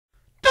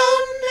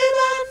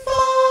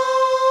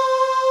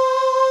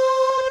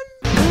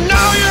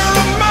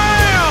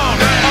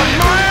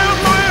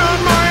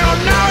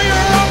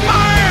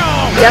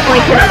definitely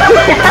can.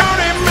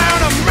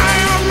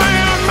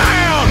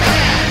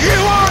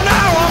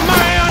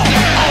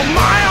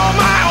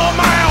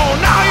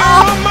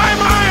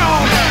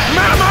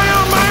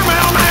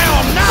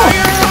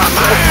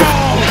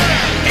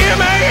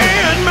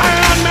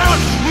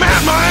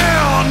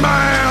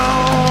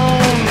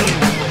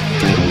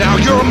 Now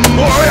you're a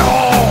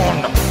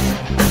moron!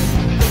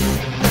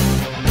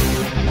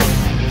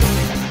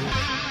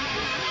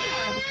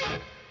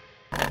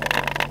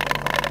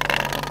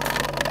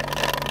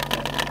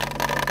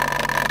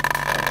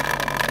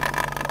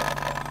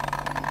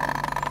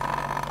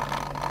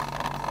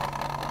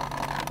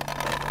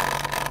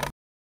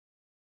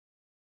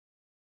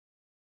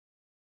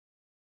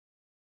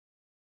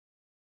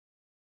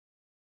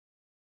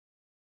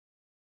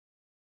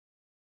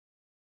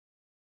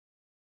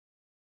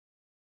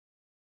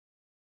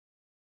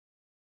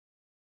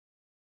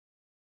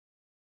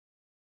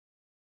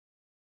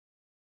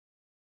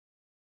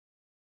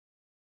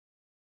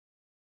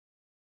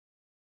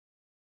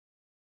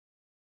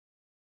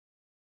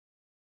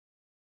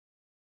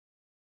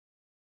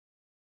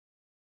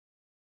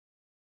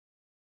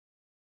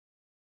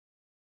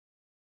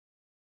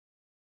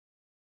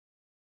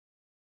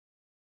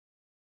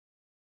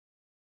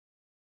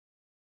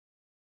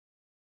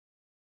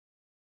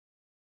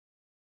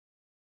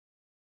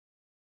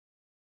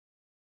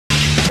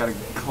 Got a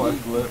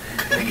cleft lip.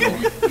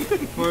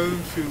 Why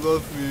don't you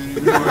love me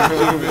anymore,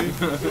 Jimmy?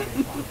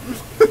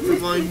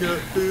 Am I not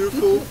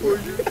beautiful for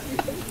you?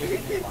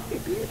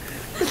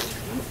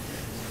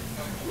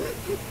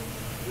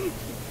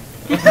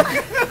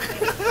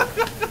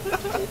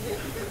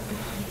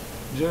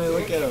 Jimmy,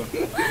 look at him.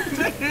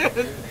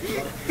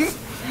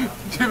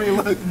 Jimmy,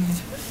 look.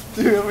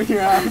 Jimmy, open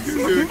your eyes. Give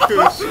me a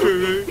kiss,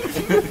 Jimmy.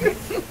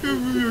 Give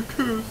me a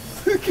kiss.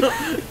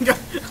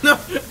 No.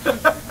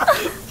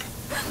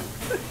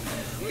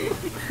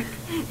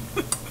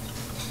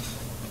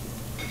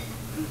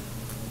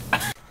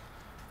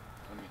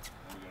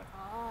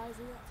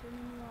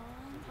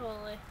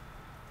 Totally.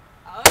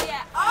 Oh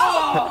yeah.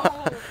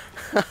 Oh!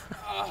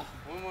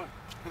 One more.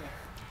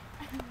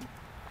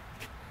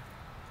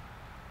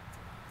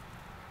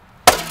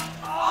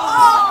 Oh!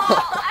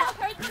 I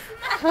heard the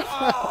smack.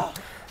 Oh!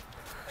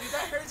 Dude,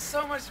 that hurts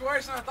so much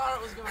worse than I thought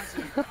it was going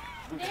to.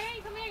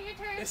 Darian, come here, your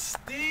turn. It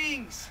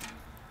stings.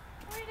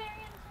 Come here,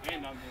 Darian.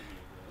 And I'm moving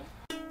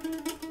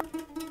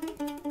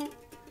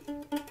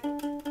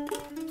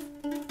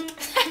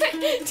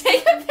it.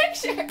 Take a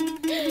picture.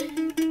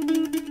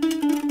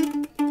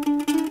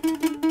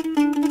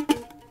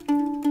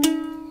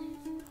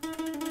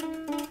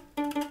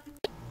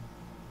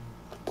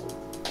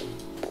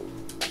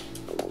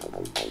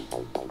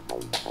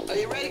 Are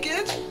you ready,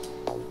 kids?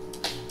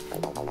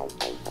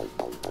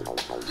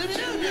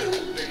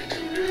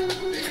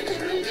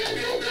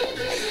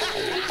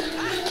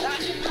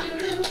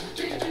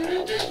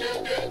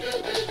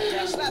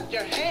 Now slap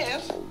your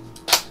hands.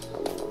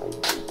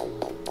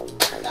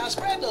 Now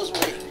spread those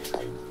wings.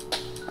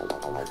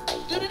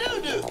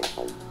 Do-do-do-do.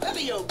 Feather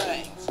your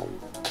bangs.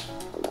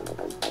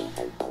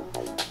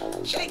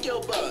 Shake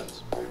your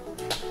buns.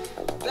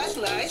 That's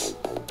nice.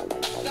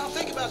 Now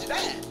think about your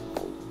dad.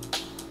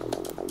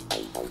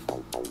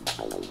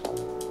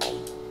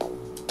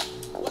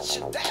 What's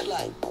your dad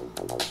like?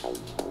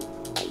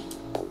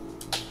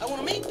 I want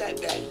to meet that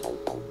dad.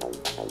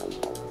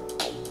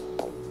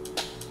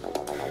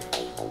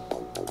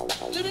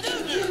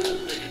 Do-do-do-do.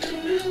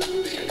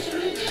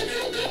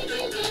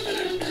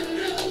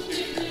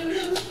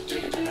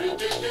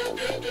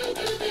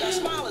 Now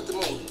smile at the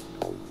moon.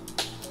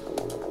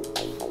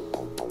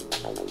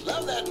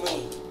 Love that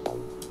moon.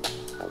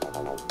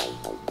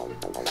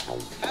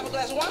 Have a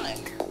glass of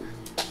wine.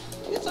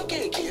 It's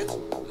okay, kids.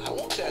 I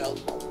won't tell.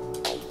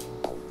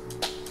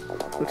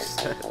 Who's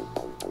that?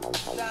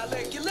 Now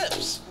lick your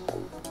lips.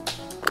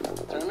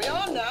 Turn me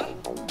on now.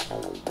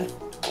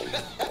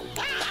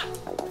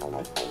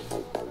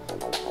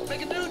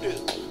 Make a doo-doo.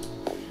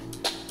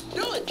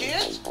 Do it,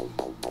 kids.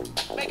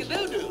 Make a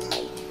doo-doo.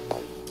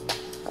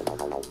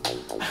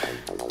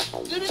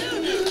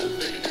 Do-do-do-do.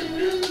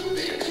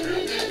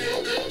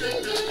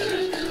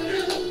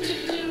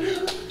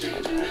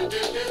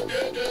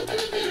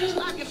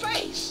 Slap your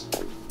face.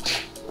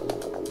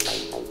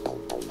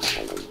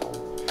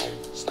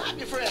 Slap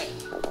your friend.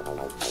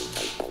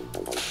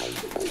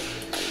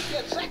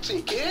 Get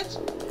sexy, kids.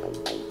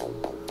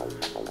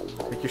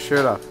 Take your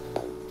shirt off.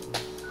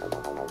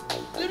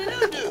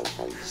 Do-do-do-do.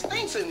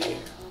 Stinks in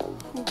here.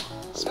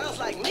 Smells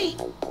like meat.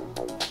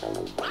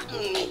 Rotten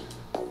meat.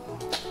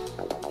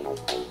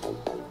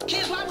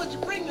 Kids, why would you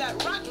bring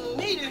that rotten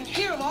meat in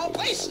here of all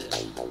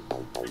places?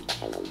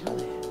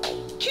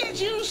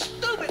 Kids, you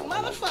stupid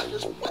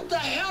motherfuckers. What the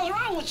hell's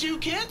wrong with you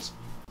kids?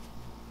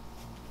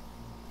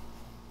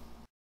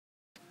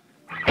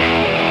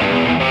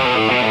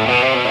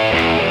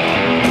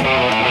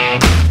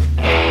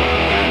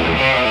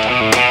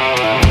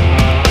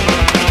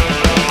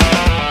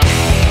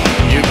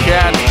 You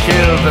can't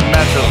kill the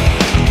metal.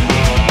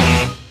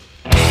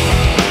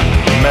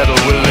 Metal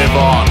will live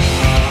on.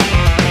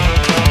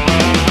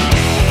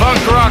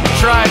 Punk rock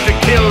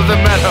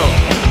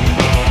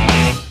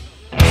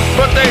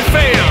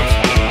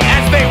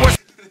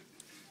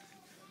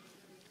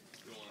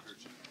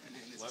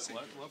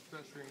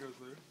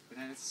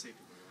it's a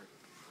safety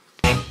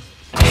word.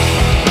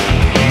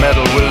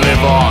 Metal will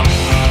live on.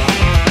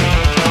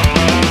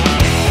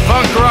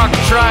 Punk rock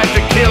tried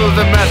to kill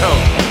the metal.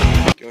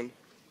 Good.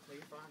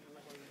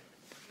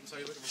 So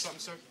you looking for something,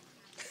 sir?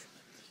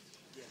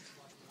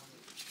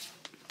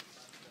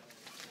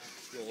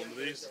 You want one of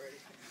these?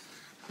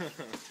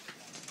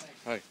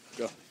 Hey,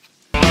 go.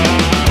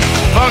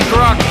 Punk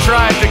rock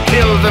tried to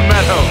kill the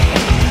metal.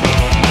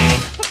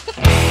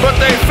 But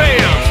they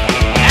failed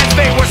as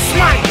they were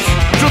smite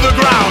to the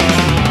ground.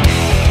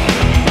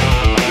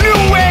 New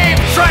wave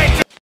tried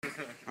to...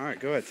 Alright,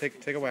 go ahead.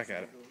 Take a whack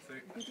at it.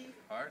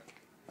 Hard?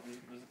 There's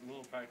a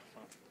little practice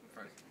on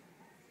first.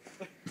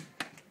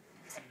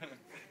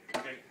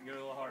 Okay, get it a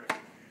little harder.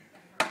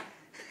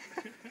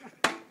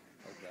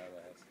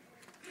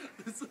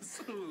 This is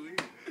so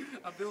weird.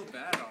 I feel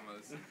bad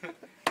almost.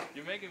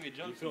 You're making me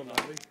jump. You feel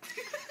sometimes.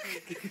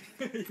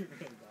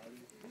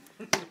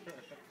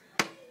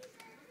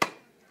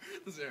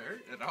 Does it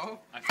hurt at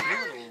all? I feel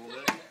it a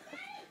little bit.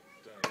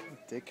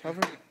 Dick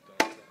cover?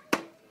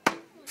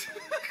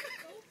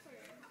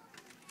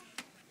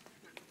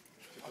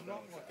 I'm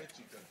not gonna let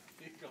you go.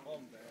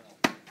 Calm down.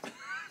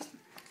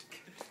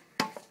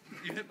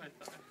 You hit my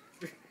thigh.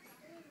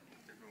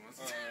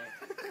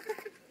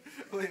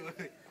 Wait,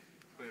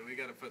 we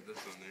gotta put this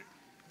on there.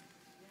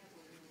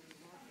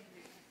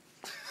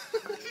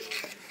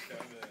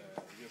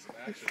 Get some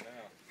action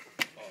now.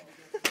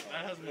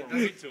 That has more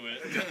weight to it.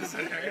 Does it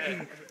hurt?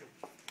 Yeah.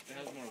 It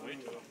has more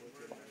weight to it.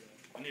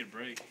 I need a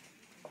break.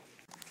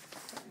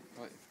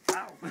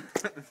 Ow!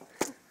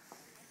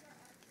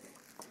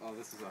 Oh,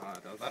 this is a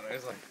hot. I was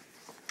like,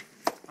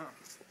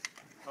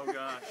 Oh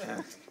gosh. I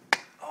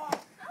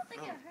don't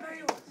think it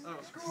hurts. oh,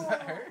 does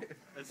that hurt?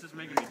 It's just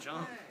making me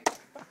jump.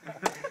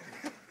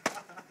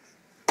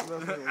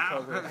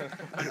 Ow.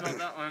 I felt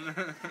that one.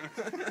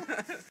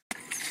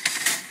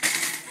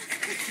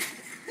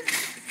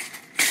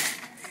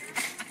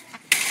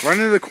 Run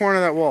into the corner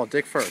of that wall.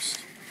 Dick first.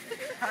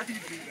 How do you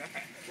do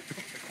that?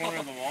 The corner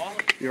of the wall?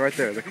 You're right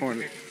there, the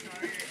corner.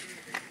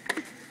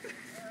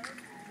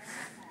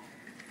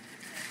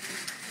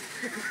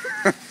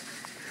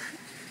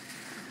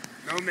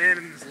 No man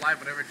in his life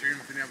would ever dream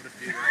of being able to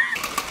do that.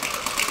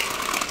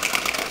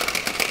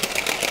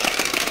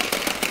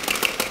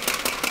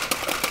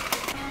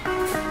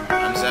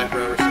 I'm Zach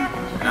Roberson,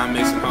 and I'm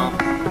Mason Hall.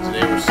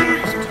 Today we're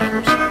snorting some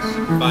taco sauce.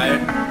 Fire,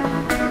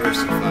 and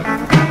roasting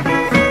fire.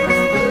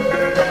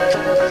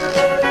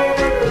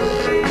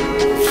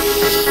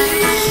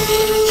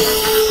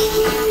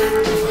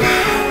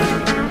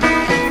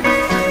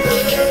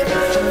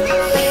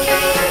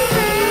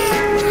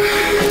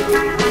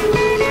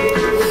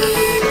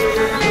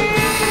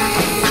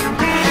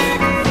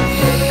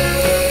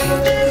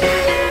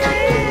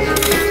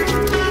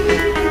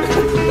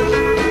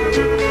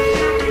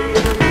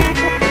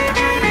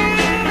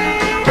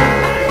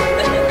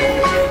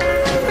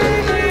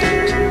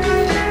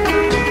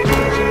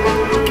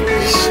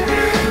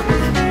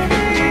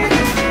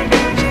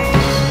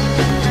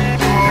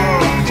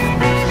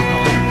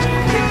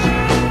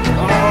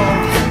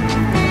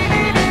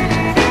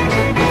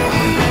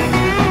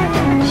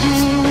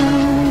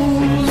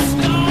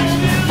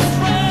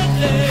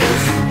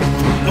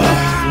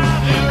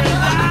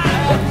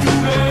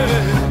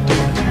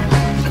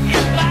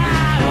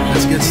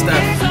 That's good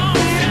stuff.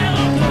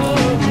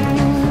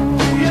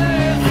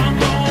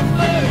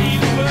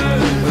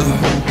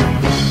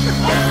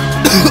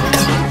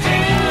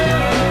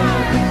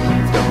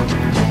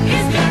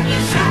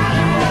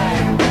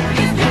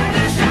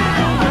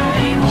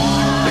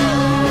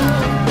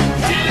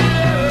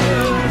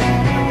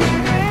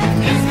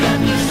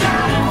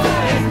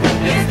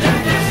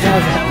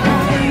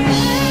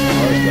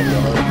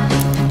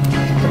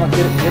 Come on,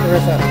 get the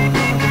rest out.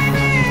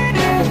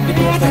 Get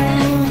the rest out.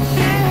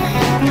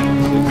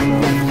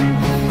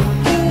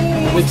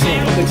 Big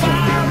swing, big swing.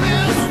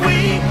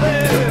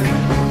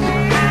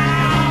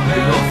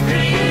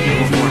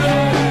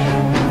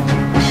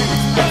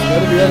 Go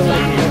to the other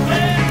one.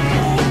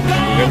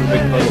 You got the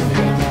big puddle.